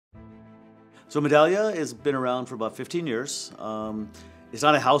So Medallia has been around for about 15 years. It's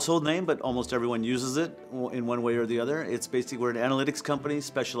not a household name, but almost everyone uses it in one way or the other. It's basically, we're an analytics company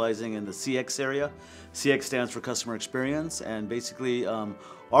specializing in the CX area. CX stands for customer experience, and basically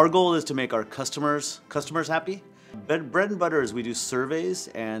our goal is to make our customers happy. Bread and butter is we do surveys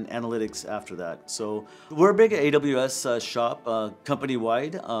and analytics after that. So we're a big AWS shop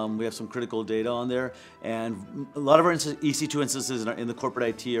company-wide. We have some critical data on there, and a lot of our EC2 instances in the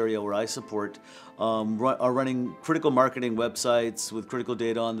corporate IT area where I support are running critical marketing websites with critical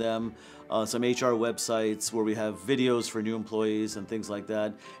data on them, some HR websites where we have videos for new employees and things like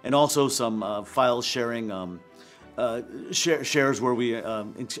that, and also some file sharing shares where we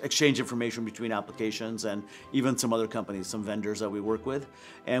exchange information between applications and even some other companies, some vendors that we work with.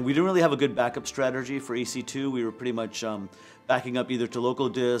 And we didn't really have a good backup strategy for EC2. We were pretty much backing up either to local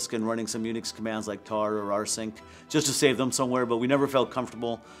disk and running some Unix commands like tar or rsync just to save them somewhere, but we never felt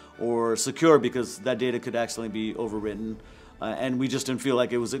comfortable or secure because that data could accidentally be overwritten. And we just didn't feel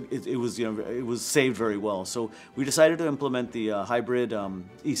like it was saved very well. So we decided to implement the hybrid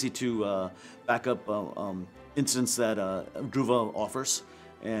EC2 backup instance that Druva offers,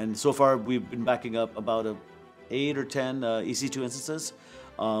 and so far we've been backing up about 8 or 10 EC2 instances.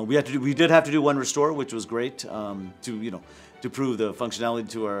 We did have to do one restore, which was great to prove the functionality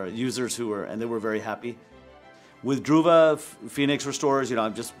to our users and they were very happy. With Druva Phoenix restores,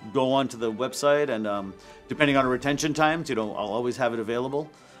 just go onto the website and depending on our retention times, I'll always have it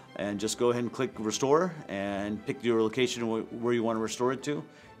available. And just go ahead and click restore and pick your location where you want to restore it to,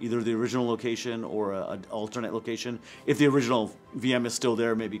 either the original location or an alternate location. If the original VM is still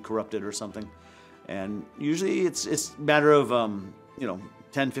there, maybe corrupted or something. And usually it's a matter of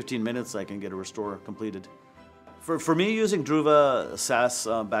 10-15 minutes I can get a restore completed. For me, using Druva SaaS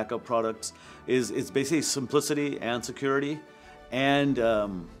backup products it's basically simplicity and security and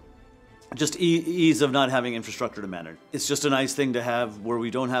just ease of not having infrastructure to manage. It's just a nice thing to have where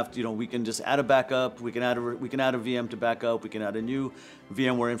we don't have to, we can just add a backup, we can add a VM to backup, we can add a new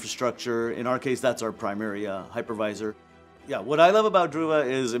VMware infrastructure. In our case, that's our primary hypervisor. Yeah, what I love about Druva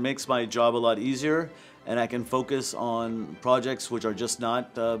is it makes my job a lot easier, and I can focus on projects which are just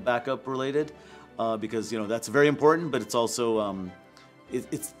not backup related, because that's very important, but it's also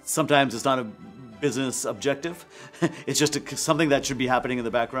sometimes it's not a business objective. It's just something that should be happening in the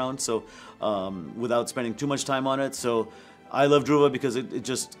background, so without spending too much time on it. So I love Druva because it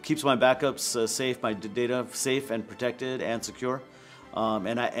just keeps my backups safe, my data safe and protected and secure.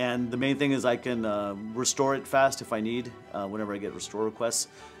 And the main thing is I can restore it fast if I need, whenever I get restore requests,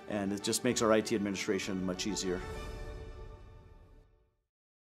 and it just makes our IT administration much easier.